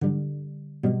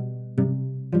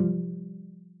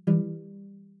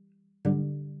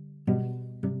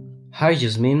Hi,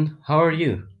 Jasmine. How are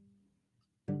you?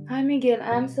 Hi Miguel,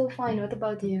 I'm so fine. What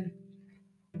about you?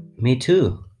 Me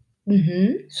too.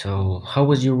 Mm-hmm. So, how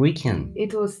was your weekend?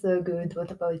 It was so good.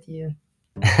 What about you?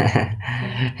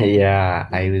 Yeah,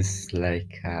 I was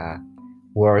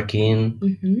working.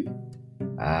 Mm-hmm.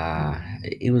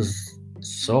 It was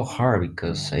so hard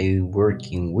because I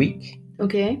work in week.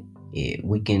 Okay.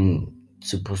 Weekend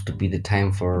supposed to be the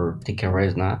time for take a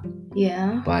rest now.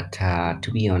 Yeah. But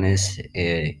to be honest,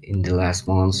 in the last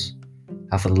months,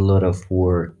 I have a lot of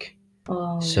work.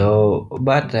 Oh,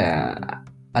 But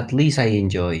at least I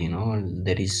enjoy.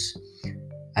 That is,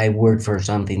 I work for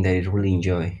something that I really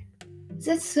enjoy.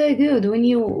 that's so good. When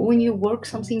you work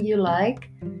something you like,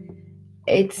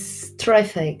 it's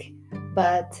terrific.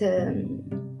 But when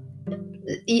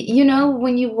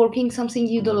you're working something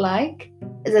you don't like,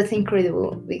 that's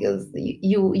incredible because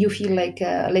you feel like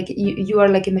you are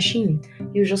like a machine.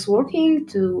 You're just working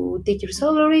to take your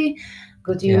salary,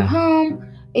 go to your Yeah, home.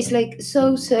 It's like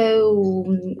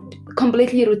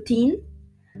completely routine.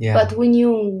 yeah, But when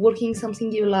you're working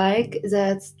something you like,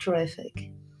 that's terrific.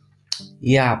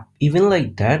 yeah. Even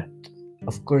like that,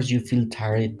 of course, you feel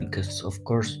tired because, of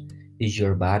course, is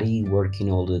your body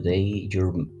working all the day,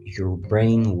 your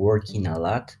brain working a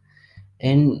lot,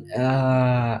 and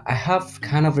I have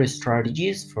kind of a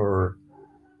strategies for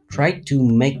try to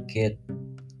make it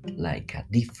like a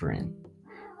different.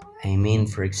 I mean,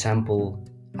 for example,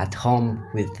 at home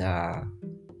with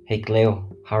hey Cleo,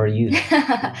 how are you?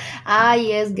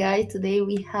 Yes, guys. Today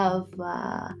we have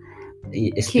A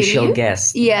special Cleo.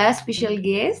 guest. Yeah, special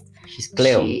guest. She's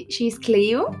Cleo. She's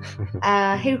Cleo.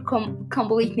 Her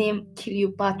complete name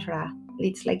Cleopatra.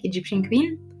 It's like Egyptian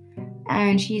queen,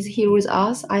 and she's here with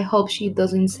us. I hope she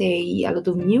doesn't say a lot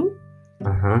of new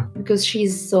Uh huh. because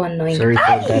she's so annoying. Sorry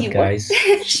for that, Ay, what? guys.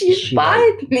 She She like.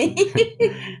 bite me.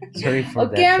 Sorry for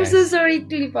Okay, that, I'm so guys. sorry,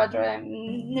 Cleopatra. I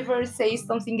never say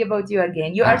something about you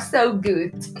again. You are Ah, so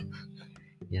good.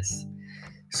 yes.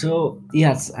 So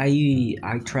yes, I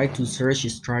try to search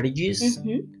strategies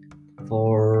Mm-hmm.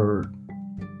 for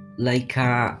like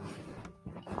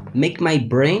make my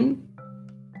brain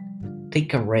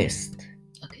take a rest.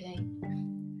 Okay.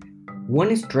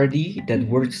 One strategy that Mhm.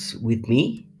 works with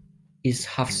me is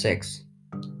have sex.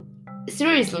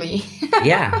 Seriously.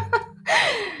 Yeah,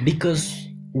 because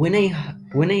when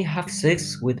I have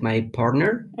sex with my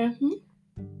partner, Mhm.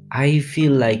 I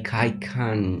feel like I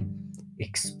can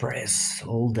express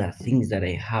all the things that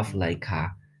I have.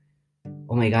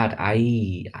 Oh my God, I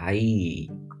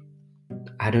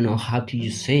don't know how to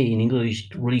say in English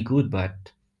really good, but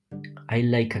I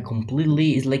like a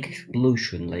completely. It's like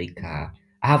explosion. I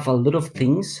have a lot of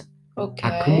things Okay.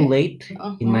 accumulate in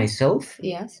Uh-huh. myself,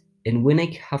 Yes. and when I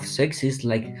have sex, it's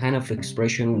like kind of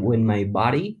expression where my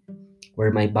body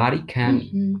can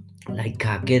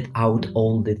Mm-hmm. get out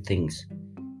all the things,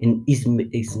 and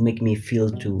it's make me feel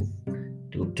to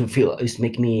feel it's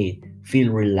make me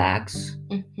feel relaxed.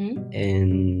 Mm-hmm.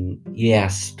 And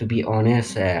yes, to be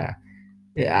honest, I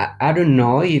don't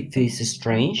know if it's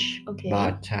strange, Okay.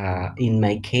 but in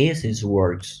my case it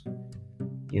works,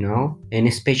 and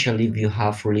especially if you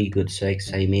have really good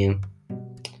sex. I mean,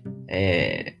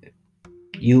 uh,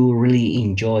 you really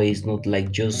enjoy. It's not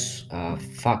like just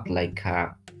fuck,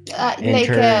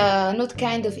 enter. Not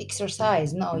kind of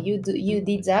exercise. No, you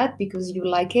did that because you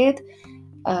like it,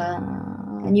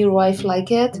 and your wife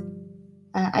like it.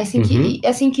 Mhm.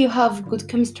 I think you have good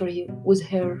chemistry with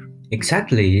her.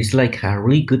 Exactly, it's like a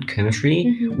really good chemistry.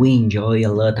 Mm-hmm. We enjoy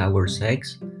a lot our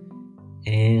sex,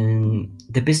 and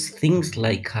the best things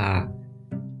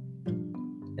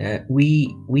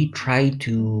we try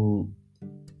to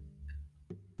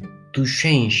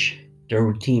change the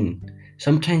routine.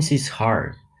 Sometimes it's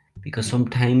hard because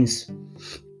sometimes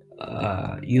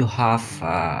you have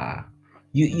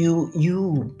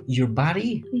your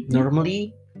body Mm-hmm.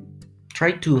 normally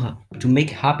try to make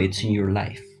habits in your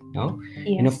life,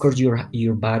 and of Yes. course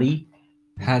your body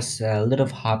has a lot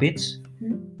of habits,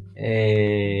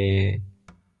 uh,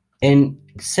 and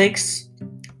sex,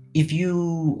 if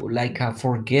you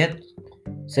forget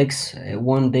sex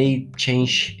one day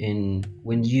change in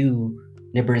when you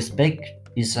never expect,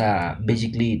 is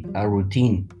basically a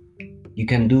routine you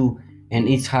can do. And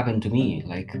it's happened to me,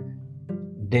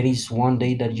 there is one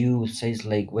day that you says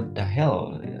like, what the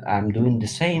hell, I'm doing the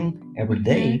same every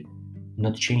day, Mm-hmm.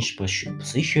 not change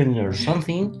position or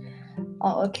something.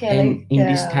 Oh, okay. And in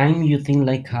this time you think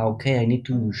okay, I need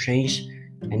to change,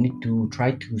 I need to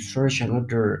try to search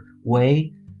another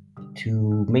way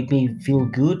to make me feel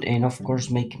good, and of course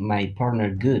make my partner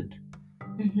good.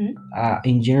 Mm-hmm.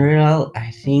 In general,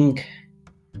 I think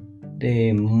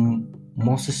the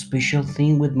most special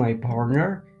thing with my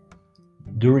partner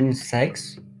during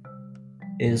sex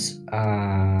is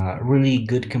really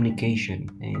good communication,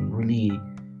 and really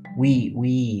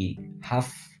we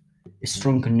have a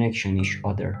strong connection each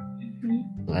other.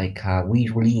 Like we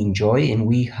really enjoy, and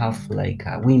we have like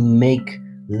we make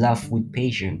love with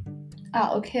passion.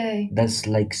 Okay. That's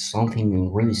like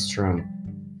something really strong.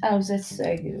 Oh, that's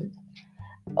so good.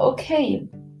 Okay,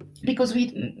 because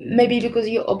because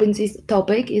you opened this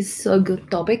topic is so good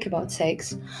topic about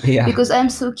sex. Yeah. Because I'm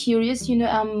so curious,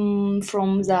 I'm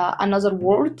from another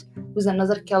world with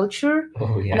another culture,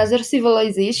 Oh yeah. another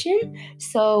civilization.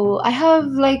 So I have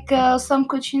like some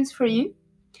questions for you.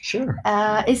 Sure.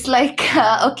 It's like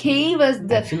okay,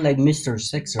 but I feel like Mr.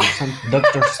 Sex or some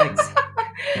Dr. Sex,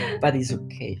 but it's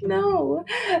okay. No,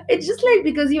 it's just like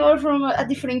because you are from a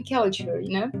different culture,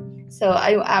 So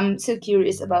I'm so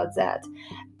curious about that.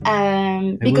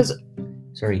 Because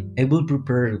I will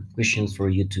prepare questions for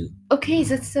you too. Okay,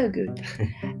 that's so good.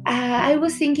 I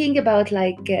was thinking about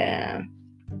like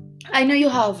I know you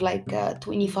have like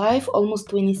 25, almost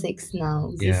 26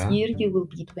 now. This Yeah. year you will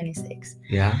be 26.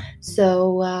 Yeah.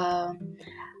 So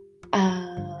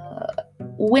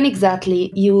when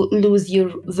exactly you lose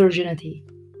your virginity?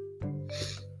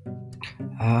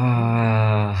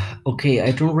 Okay,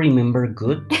 I don't remember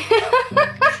good.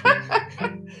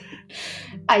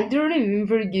 I don't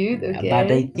remember good, okay.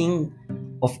 But I think,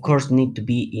 of course, need to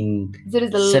be in There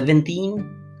is 17.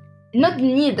 Not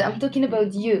need, I'm talking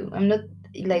about you. I'm not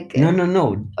like...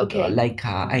 No. Okay. Like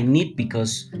I need,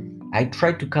 because I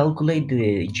try to calculate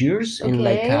the years, and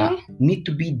like Okay. need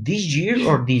to be this year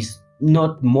or this,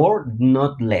 not more,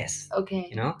 not less.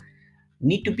 Okay.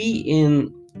 Need to be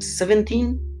in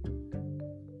 17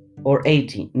 or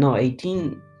 18. No,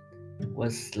 18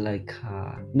 was like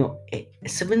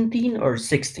 17 or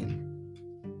 16.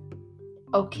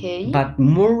 Okay. But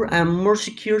I'm more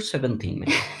secure 17.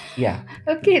 Yeah.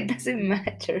 Okay, it doesn't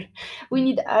matter. We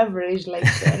need average, like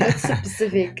not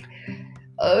specific.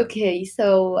 Okay,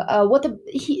 so what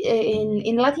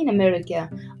in Latin America?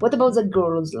 What about the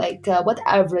girls? Like, what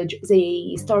average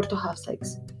they start to have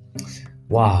sex?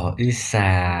 Wow, it's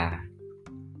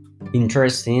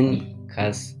interesting,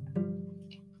 because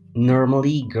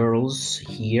normally girls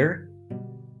here,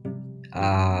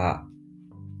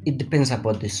 it depends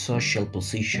about the social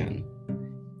position.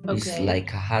 It's Okay. like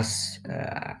has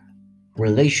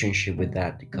relationship with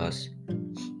that, because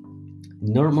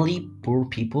normally poor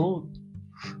people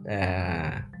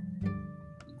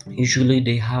usually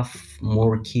they have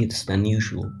more kids than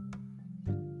usual.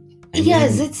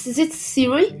 Yes, it's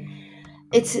theory.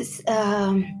 It's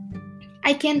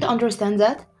I can't understand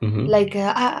that. Like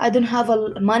I don't have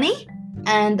money,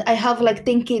 and I have like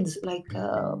 10 kids. Like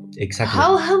exactly.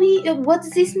 How we what's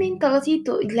this mentality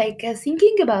to like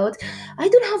thinking about? I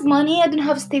don't have money. I don't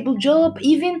have a stable job.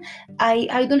 Even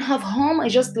I don't have home. I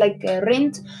just like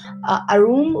rent a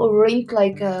room, or rent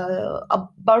like a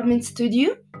apartment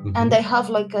studio, and I have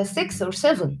like a 6 or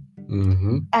 7.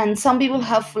 And some people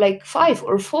have like 5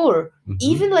 or 4.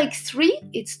 Even like 3,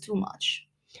 it's too much.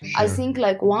 I think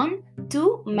like 1,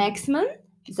 2 maximum,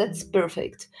 that's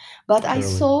perfect. But I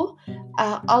saw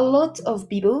a lot of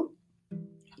people,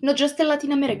 not just in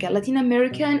Latin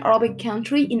America and Arabic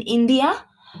country, in India,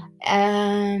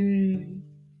 in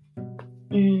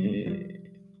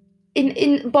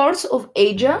parts of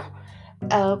Asia,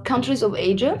 countries of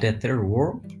Asia, the third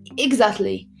world.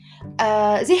 Exactly.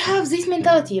 They have this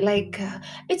mentality like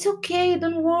it's okay,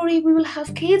 don't worry, we will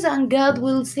have kids and God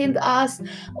will send us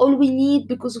all we need,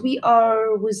 because we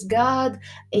are with God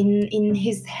in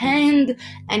his hand,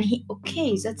 and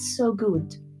okay, that's so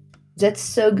good.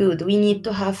 We need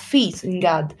to have faith in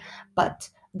God, but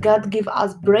God give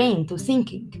us brain to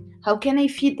thinking. How can I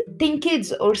feed 10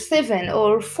 kids or 7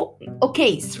 or 4?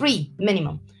 Okay, 3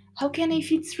 minimum. How can I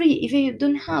feed 3 if I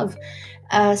don't have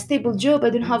a stable job? I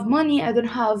don't have money. I don't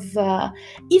have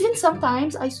even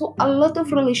sometimes I saw a lot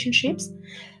of relationships,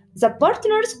 the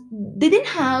partners didn't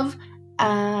have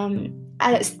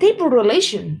a stable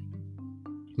relation,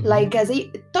 like as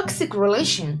a toxic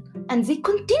relation, and they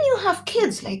continue have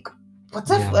kids. Like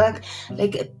what's up?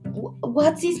 Like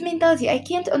what's this mentality? I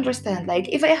can't understand. Like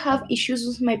if I have issues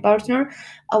with my partner,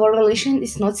 our relation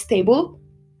is not stable,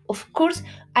 of course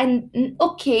I'm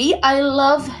okay, I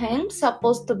love him,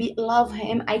 supposed to be love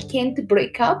him, I can't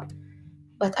break up,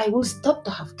 but I will stop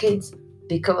to have kids,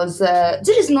 because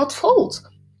there is not fault.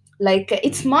 Like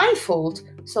it's my fault,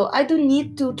 so I don't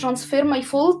need to transfer my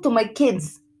fault to my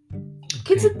kids.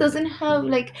 Kids, it doesn't have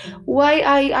like why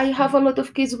I have a lot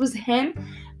of kids with him.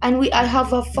 and I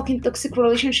have a fucking toxic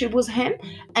relationship with him,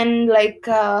 and like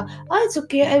it's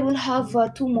okay, I will have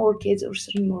 2 more kids or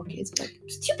 3 more kids. Like,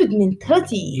 stupid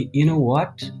mentality. You know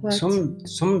what? What?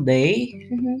 Someday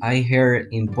Mm-hmm. I heard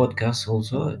in podcast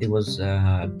also. It was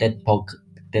that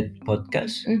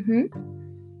podcast Mm-hmm.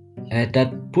 that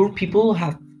poor people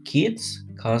have kids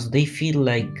because they feel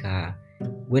like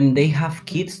when they have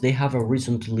kids they have a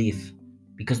reason to live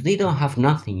because they don't have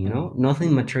nothing,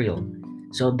 nothing material.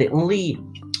 So the only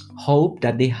hope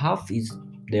that they have is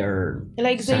their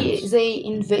Like sons. they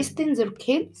invest in their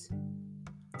kids.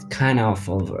 Kind of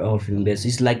invest.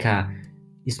 It's like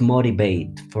it's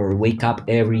motivate for wake up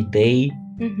every day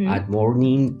Mm-hmm. at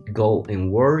morning, go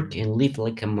and work and live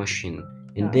like a machine,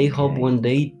 and they hope Okay. one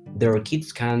day their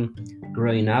kids can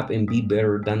growing up and be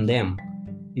better than them.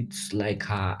 It's like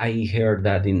I heard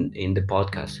that in the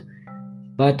podcast.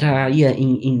 But yeah,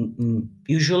 in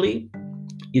usually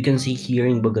you can see here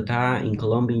in Bogota, in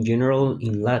Colombia in general,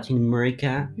 in Latin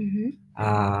America,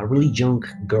 Mm-hmm. really young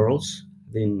girls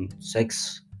having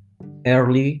sex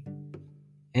early,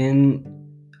 and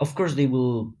of course they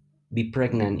will be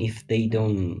pregnant if they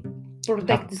don't have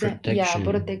Protect them. Yeah, protection.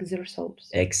 protect themselves.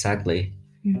 Exactly.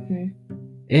 Mm-hmm.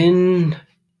 And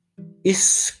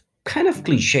it's kind of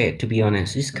cliche, to be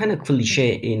honest. It's kind of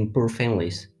cliche in poor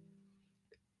families.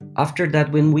 After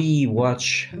that, when we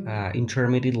watch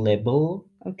intermediate level,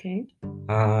 Okay.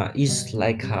 is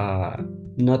like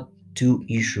not too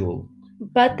usual.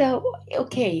 But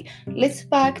okay, let's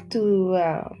back to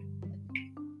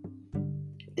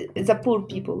the poor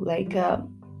people. Like,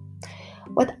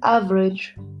 what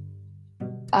average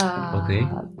Okay.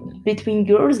 between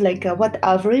girls? Like, what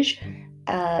average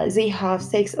they have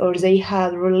sex, or they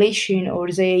have relation,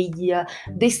 or they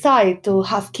decide to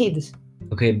have kids?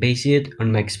 Okay, based it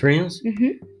on my experience,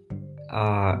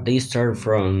 Mm-hmm. they start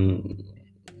from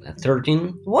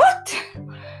 13. What?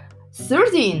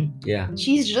 13? Yeah,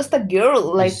 She's just a girl,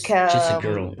 like just a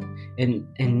girl. And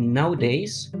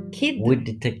nowadays, kid. with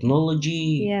the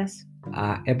technology, Yes.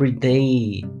 every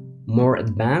day more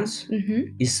advanced,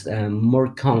 Mm-hmm. is more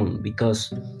common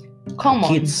because Common.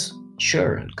 kids,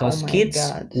 sure, because Oh my kids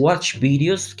God. watch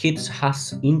videos, kids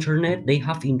has internet, they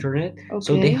have internet,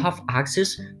 so they Okay. have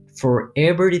access for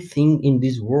everything in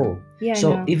this world. Yeah, I So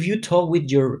know. if you talk with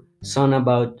your son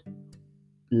about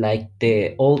like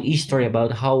the old history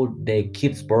about how the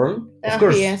kids born, of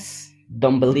course, Yes.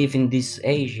 don't believe in this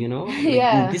age, like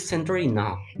Yeah. in this century,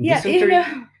 no. In Yeah, this century,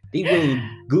 know. they will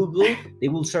Google, they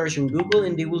will search on Google,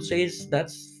 and they will say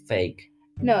that's fake.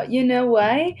 No, you know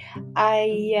why? I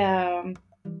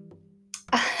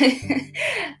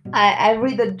I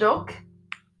read a joke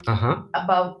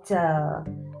about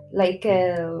like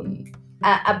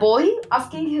a boy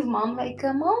asking his mom, like,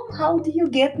 Mom, how do you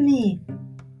get me?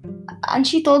 And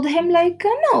she told him, like,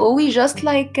 no, we just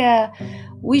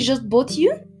bought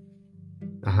you.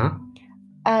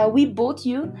 We bought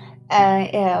you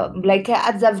like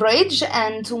at the fridge,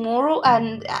 and tomorrow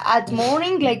and at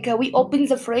morning, like we open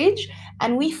the fridge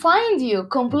and we find you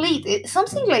complete,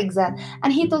 something like that.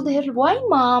 And he told her, why,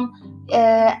 Mom?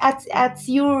 At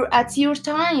your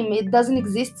time it doesn't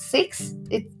exist sex.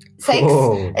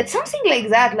 It's something like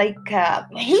that. Like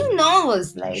he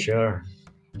knows, like, Sure.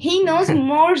 he knows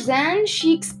more than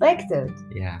she expected.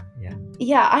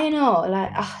 Yeah, I know.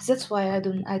 Like, that's why I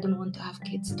don't want to have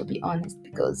kids, to be honest,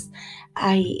 because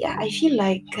I feel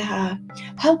like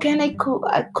how can I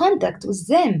contact with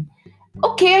them?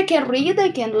 Okay, I can read,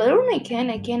 I can learn, I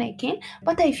can,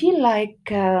 but I feel like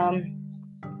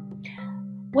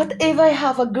what if I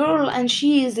have a girl and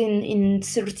she is in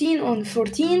 13 or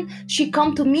 14, she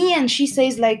come to me and she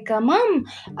says, like, Mom,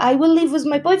 I will live with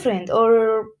my boyfriend,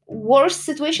 or worse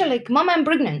situation, like, Mom, I'm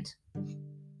pregnant.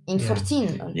 In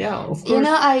 14. Yeah, of course.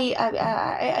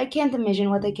 I can't imagine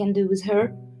what I can do with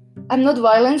her. I'm not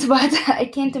violent, but I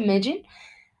can't imagine.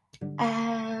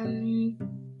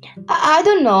 I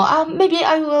don't know.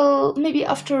 Maybe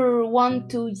after 1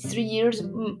 to 3 years,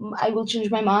 I will change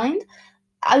my mind.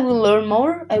 I will learn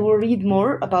more. I will read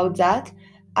more about that.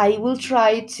 I will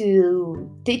try to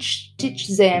teach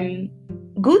them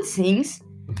good things.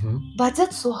 But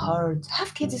that's so hard.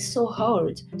 Have kids is so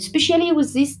hard, especially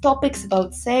with these topics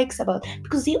about sex,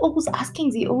 because they always asking,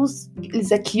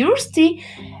 the curiosity.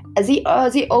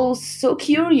 They all so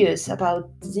curious about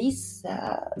this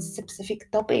specific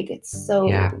topic. It's so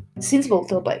sensible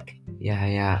topic.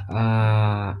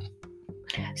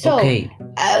 So okay.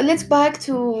 Let's back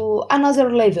to another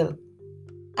level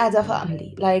as a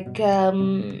family, like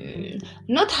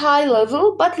not high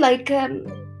level, but like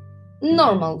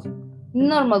normal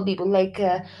people, like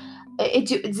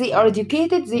they are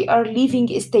educated, they are living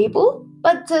stable,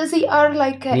 but they are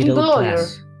like Middle employer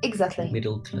class. Exactly.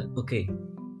 Middle class. Okay.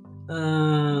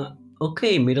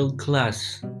 Okay, middle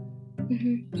class.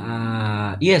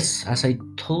 Yes, as I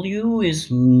told you,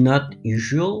 is not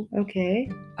usual. Okay.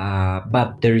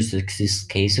 But there is exist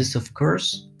cases, of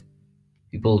course,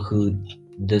 people who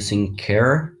doesn't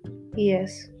care.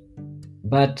 Yes.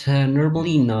 But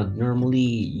normally not. Normally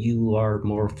you are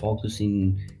more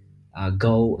focusing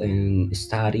go and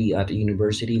study at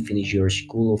university, finish your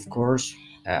school, of course.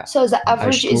 So the High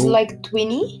average is school. like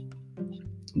 20?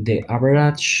 The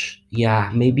average, yeah,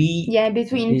 maybe Yeah,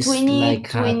 between is 20, like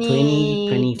 20,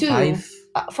 22. 25.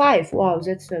 5. Wow,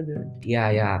 that's so good.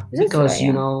 Yeah, That's because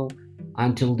right, yeah.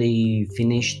 until they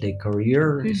finish the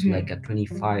career, it's Mhm. like a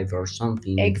 25 or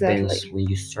something. It Exactly. depends when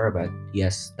you start, but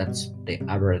yes, that's the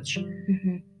average.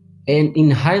 Mhm. And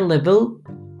in high level,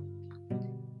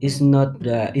 it's not.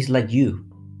 It's like you.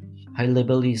 High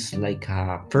level is like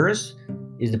first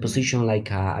is the position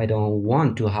like I don't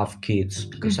want to have kids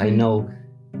because I Mhm. know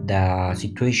the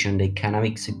situation, the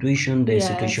economic situation, the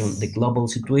situation, the Yes. global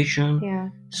situation. Yeah.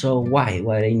 So why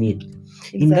I need?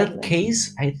 In that Exactly.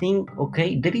 case, I think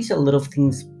okay, there is a lot of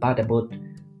things bad about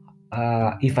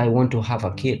if I want to have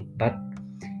a kid, but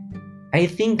I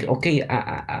think okay,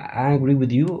 I agree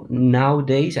with you.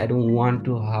 Nowadays, I don't want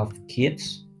to have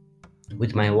kids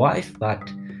with my wife, but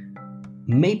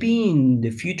maybe in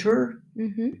the future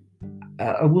Mhm.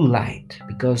 I would like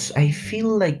because I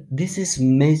feel like this is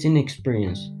amazing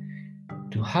experience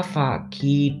to have a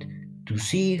kid, to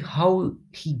see how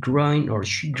he growing or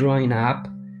she growing up,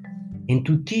 and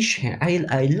to teach him.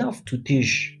 I love to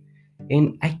teach,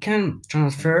 and I can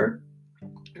transfer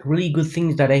really good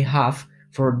things that I have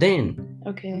for them,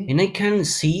 Okay. and I can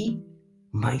see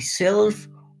myself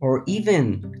or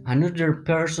even another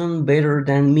person better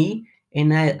than me.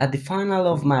 And at the final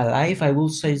of my life, I will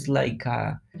say it's like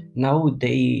now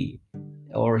they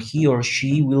or he or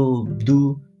she will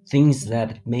do things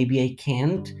that maybe I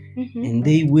can't, Mhm. and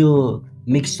they will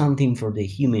make something for the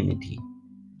humanity.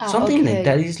 Something like Okay.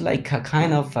 that is like a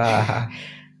kind of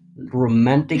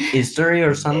romantic history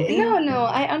or something. No,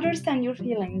 I understand your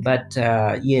feelings. But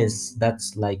yes,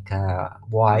 that's like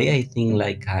why I think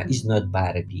like it's not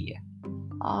bad idea.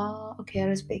 Okay, I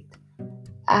respect.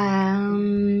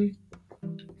 Um.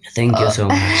 Thank you so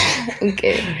much.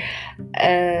 Okay.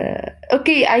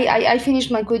 Okay, I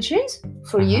finished my questions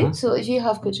for you. Uh-huh. So if you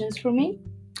have questions for me.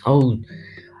 Oh,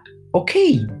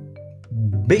 okay.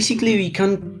 Basically, we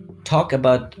can talk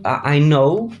about. I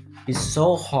know it's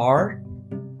so hard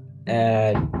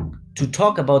to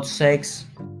talk about sex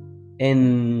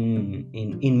in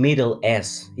middle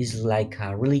S. It's like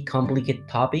a really complicated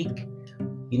topic.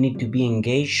 You need to be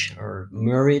engaged or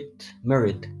married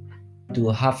to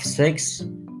have sex.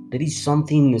 There is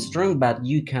something strong, but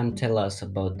you can tell us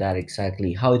about that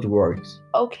exactly how it works.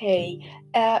 Okay,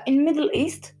 in Middle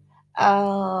East,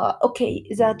 okay,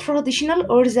 the traditional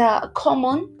or the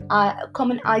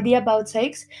common idea about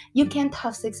sex, you can't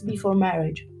have sex before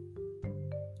marriage.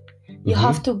 You Mhm.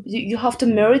 have to you have to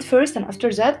marry first, and after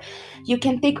that, you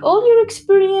can take all your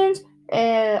experience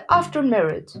after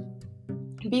marriage.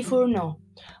 Before, no.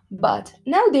 But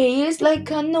nowadays, like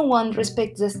no one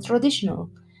respects this traditional,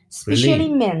 especially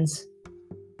Really? men's.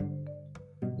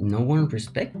 No one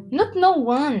respect? Not no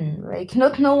one, like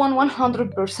not no one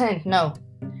 100%. No,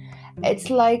 it's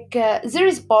like there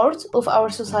is part of our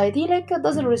society like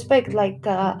doesn't respect like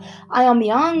I am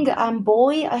young, I'm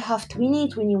boy, I have 20,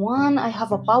 21, I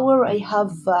have a power, I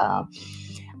have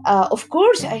of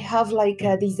course I have like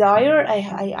a desire,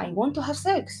 I want to have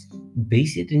sex.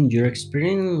 Based in your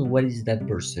experience, what is that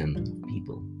percent of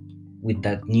people with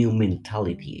that new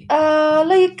mentality?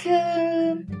 Like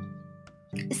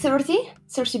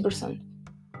 30%.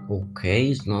 Okay,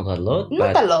 it's not a lot,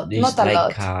 Not but a lot, it's not a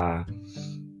like lot. a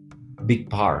big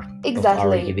part of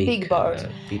Exactly, RGB big part.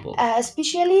 people.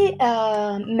 Especially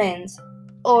men's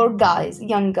or guys,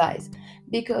 young guys,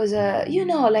 because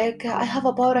like I have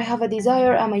a power, I have a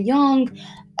desire, I'm a young,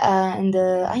 and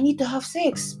I need to have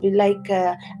sex. Like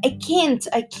I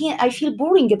feel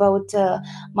boring about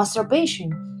masturbation.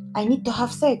 I need to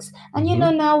have sex, and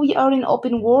now we are in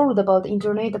open world about the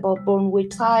internet, about porn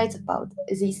websites, about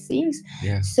these things.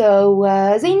 Yeah, So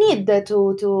they need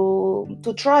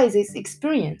to try this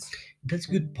experience. that's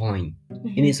a good point.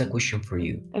 And Mhm. it's a question for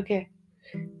you. Okay.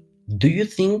 Do you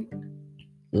think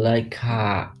like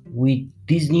with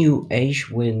this new age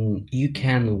when you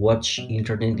can watch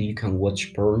internet, you can watch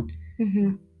porn, Mm-hmm.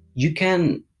 you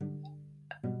can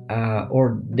or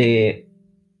the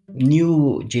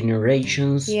new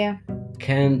generations Yeah.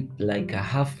 can like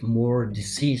have more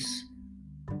disease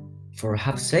for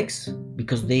have sex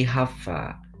because they have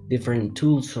different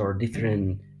tools or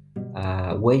different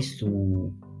ways to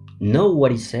know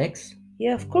what is sex.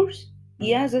 Yeah, of course.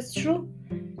 Yeah, that's true.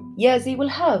 Yeah, they will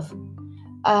have.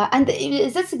 And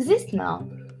that exists now.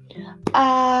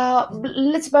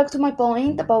 Let's back to my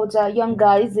point about young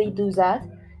guys. They do that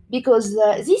because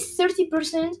these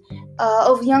 30%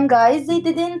 of young guys, they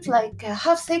didn't like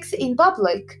have sex in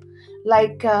public.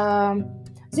 Like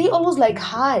they always like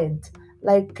hide.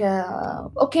 Like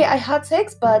okay, I had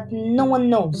sex, but no one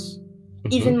knows.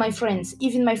 Even my friends,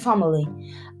 even my family.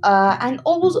 And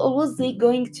always they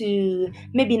going to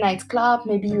maybe nightclub,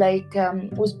 maybe like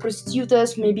with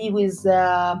prostitutes, maybe with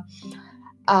not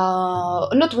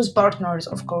with partners,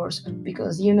 of course,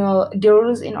 because you know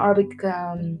girls in Arabic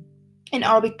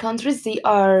countries they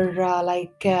are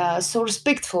so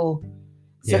respectful,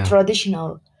 the Yeah.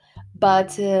 traditional.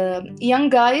 But young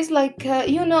guys, like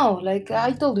like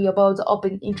I told you about the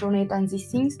open internet and these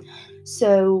things, so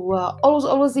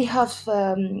always they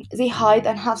hide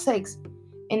and have sex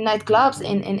in nightclubs,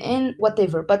 in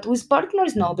whatever. But with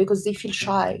partners, no, because they feel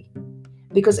shy.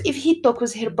 Because if he talk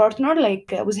with her partner,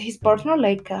 like with his partner,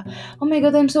 like oh my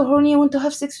god, I'm so horny, I want to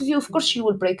have sex with you, of course she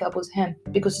will break up with him,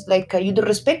 because like you don't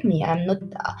respect me, I'm not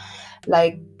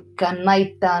like a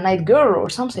night girl or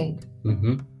something.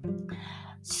 Mm-hmm.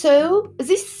 So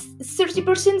this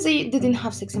 30% they didn't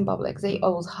have sex in public, they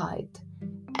always hide.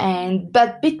 And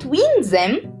but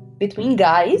between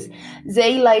guys,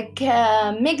 they like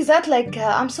make that like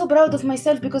I'm so proud of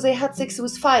myself because I had sex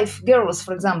with 5 girls,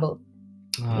 for example.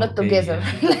 Not Okay, together.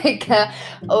 yeah. Like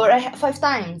or 5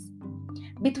 times.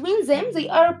 Between them they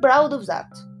are proud of that.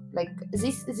 Like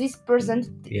this person,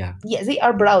 Yeah. they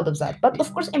are proud of that. But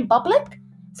of course in public,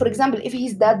 for example, if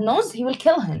his dad knows, he will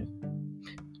kill him.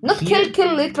 Not Here-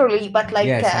 kill literally, but like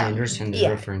yes, I understand the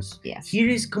yeah. reference. Yes. Here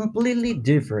is completely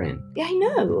different. Yeah, I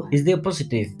know. It's the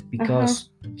opposite because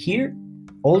here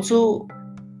also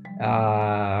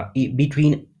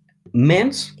between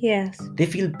men's, Yes. they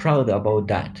feel proud about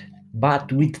that.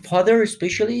 But with father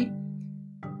especially,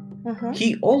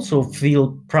 he also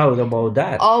feel proud about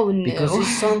that. Oh no. Because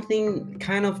it's something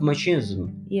kind of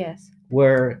machismo Yes.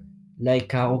 where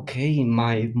like okay,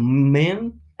 my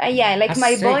man Yeah, like has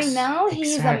my boy sex. now,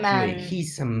 he's a Exactly, man.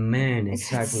 he's a man, It's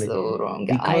exactly. so wrong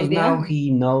Because idea. now he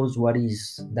knows what is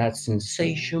that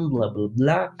sensation, blah blah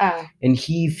blah, Ah, and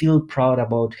he feel proud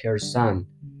about her son.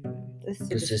 that's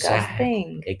This is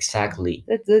disgusting. exactly.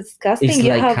 That's disgusting. It's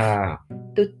You like have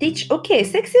to teach. Okay,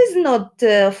 sex is not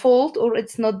fault or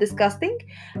it's not disgusting,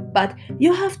 but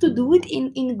you have to do it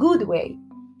in good way.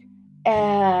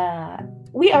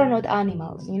 We are not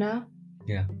animals, you know.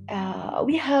 Yeah.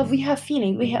 We have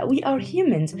feeling. We are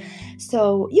humans,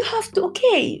 so you have to.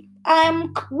 Okay, I'm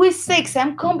with sex.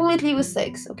 I'm completely with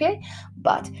sex. Okay,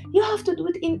 but you have to do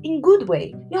it in good way.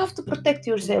 You have to protect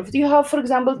yourself. You have, for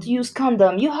example, to use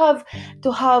condom. You have to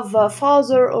have a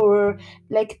father or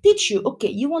like teach you.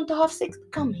 Okay, you want to have sex?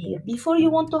 Come here. Before you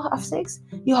want to have sex,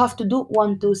 you have to do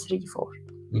 1, 2, 3, 4.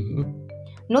 Mm-hmm.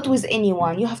 Not with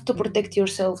anyone. You have to protect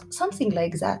yourself. Something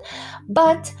like that.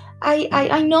 But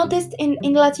I noticed in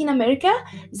Latin America,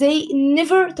 they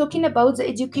never talking about the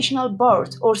educational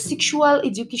part or sexual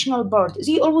educational part.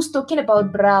 They always talking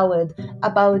about browed,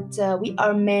 about we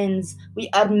are men's, we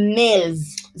are males.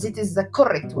 That is the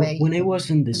correct way. When I was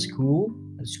in the school,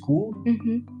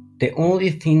 Mm-hmm. the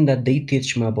only thing that they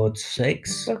teach me about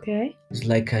sex Okay. is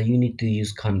like you need to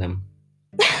use condom.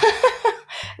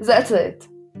 That's it.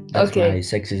 That's Okay. my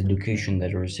sex education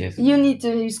that I received. You need to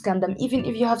use condom, even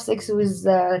if you have sex with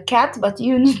a cat, but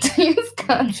you need to use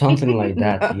condom. Something like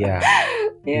that, yeah.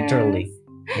 Yes. Literally.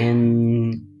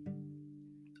 And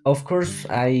of course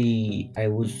I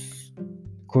was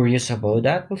curious about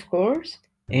that, Of course.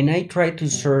 and I tried to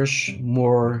search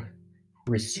more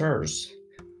research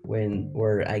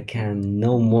where I can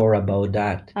know more about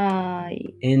that.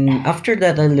 And after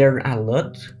that I learned a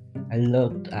lot. I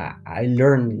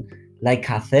learned like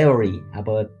a theory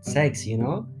about sex, you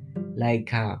know,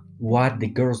 like what the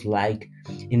girls like.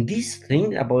 And this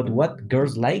thing about what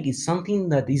girls like is something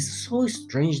that is so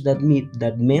strange that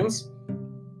men's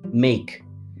make.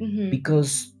 Mm-hmm.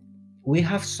 Because we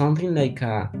have something like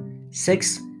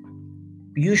sex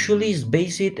usually is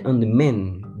based on the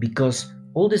men, because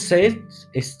all the sex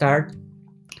start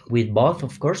with both,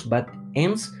 of course, but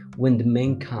ends when the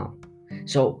men come.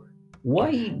 So why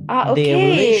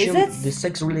okay, the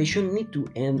sex relation need to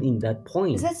end in that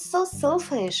point? That's so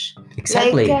selfish.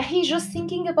 Exactly. Like he's just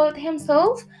thinking about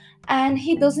himself, and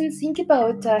he doesn't think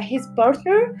about his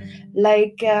partner.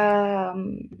 Like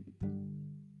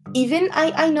even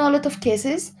I know a lot of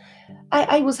cases.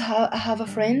 I have a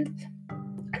friend.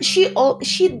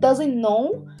 She doesn't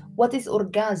know what is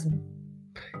orgasm.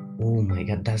 Oh my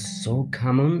god, that's so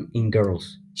common in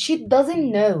girls. She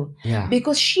doesn't know Yeah.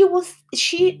 because she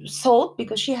thought,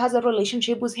 because she has a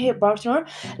relationship with her partner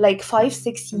like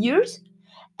 5-6 years,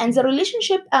 and the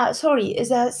relationship is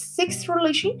a sixth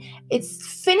relation. It's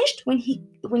finished when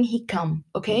he come.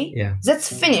 Okay, Yeah. that's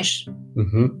finished.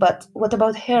 Mm-hmm. But what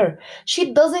about her?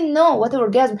 She doesn't know what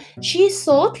orgasm. She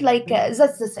thought like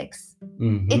that's the sex.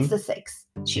 Mm-hmm. It's the sex.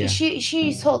 She Yeah.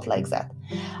 she thought like that.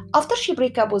 After she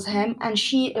break up with him and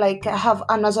she like have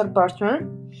another partner,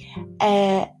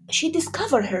 she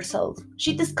discovered herself.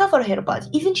 She discovered her body.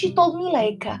 Even she told me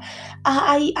like,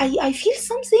 I feel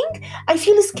something. I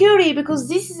feel scary because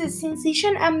this is a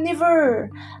sensation I'm never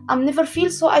feel.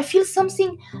 So I feel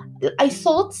something. I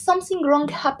thought something wrong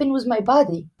happened with my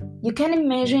body. You can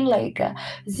imagine like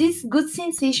this good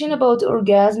sensation about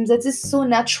orgasm that is so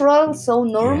natural, so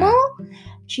normal.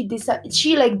 She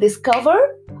like discovered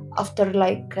after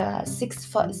like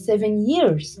 7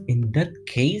 years. In that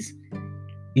case,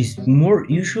 it's more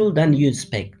usual than you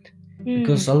expect,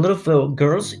 because a lot of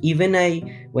girls, even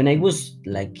when I was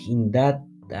like in that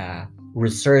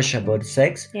research about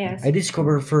sex, Yes. I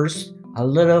discovered first a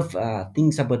lot of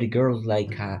things about the girls,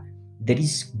 like there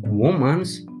is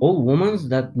all women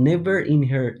that never in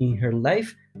her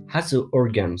life has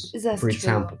organs. That's For true.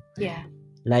 example, Yeah.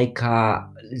 like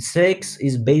sex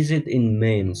is based in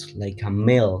men's, like a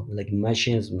male, like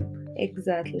machismo.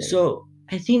 Exactly. So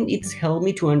I think it's helped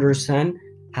me to understand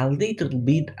a little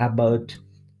bit about,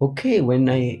 okay, when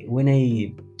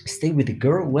I stay with a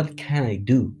girl, what can I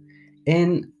do?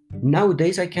 And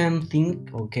nowadays I can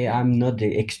think, okay, I'm not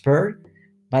the expert,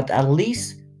 but at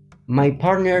least my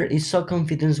partner is so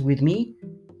confident with me,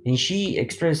 and she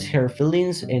expressed her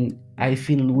feelings, and I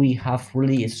feel we have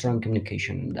really a strong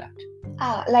communication in that.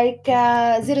 Like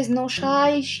there is no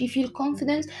shy. She feel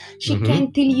confident. She Mhm.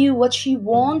 can tell you what she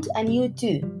want, and you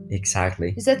too. Exactly.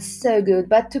 That's so good.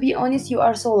 But to be honest, you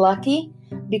are so lucky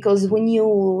because when you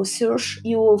search,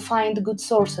 you will find good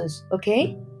sources.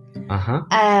 Okay. Uh-huh.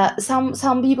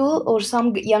 Some people or some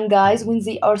young guys, when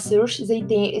they are search, they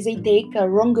take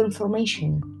wrong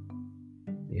information.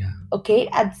 Yeah. Okay,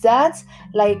 at that,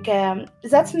 like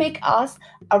that make us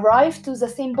arrive to the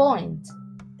same point: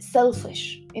 selfish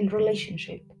in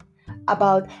relationship.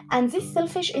 About, and this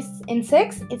selfish is in sex,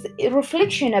 it's a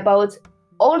reflection about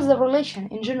all the relation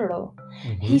in general.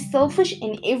 Mhm. He's selfish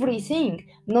in everything,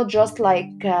 not just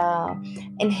like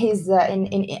in his in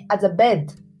at the bed.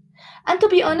 And to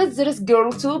be honest, there is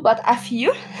girl too, but a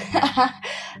few.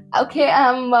 Okay,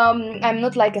 I'm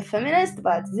not like a feminist,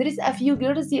 but there is a few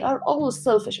girls. They are always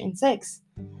selfish in sex.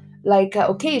 Like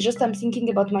okay, just I'm thinking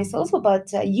about myself, but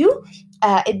you,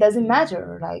 it doesn't matter.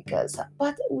 Like,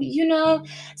 but you know,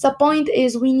 the point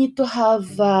is we need to have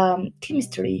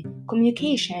chemistry,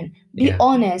 communication, be Yeah.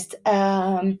 honest.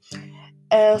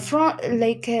 From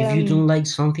like If you don't like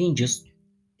something, just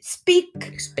speak,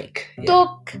 speak.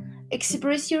 talk,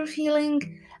 express your feeling.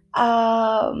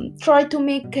 Try to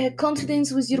make confidence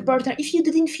with your partner. If you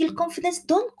didn't feel confidence,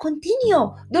 don't continue.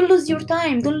 Don't lose your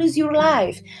time. Don't lose your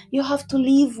life. You have to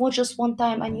live just one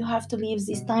time, and you have to live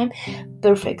this time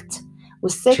perfect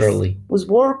with sex, Truly. with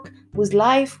work, with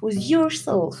life, with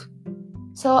yourself.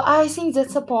 So I think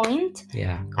that's a point.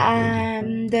 Yeah, completely.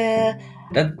 And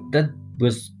That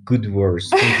was good words.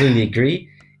 Completely agree.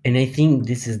 And I think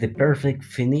this is the perfect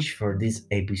finish for this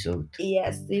episode.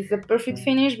 yes, it's a perfect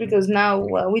finish because now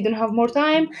we don't have more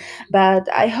time. But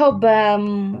I hope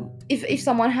if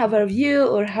someone have a review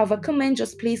or have a comment,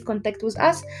 just please contact with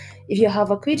us. If you have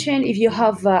a question, if you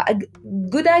have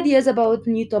good ideas about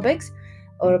new topics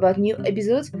or about new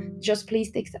episodes, just please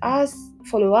text us,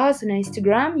 follow us on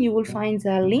Instagram. You will find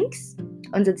the links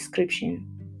on the description.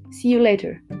 See you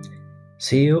later.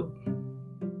 See you.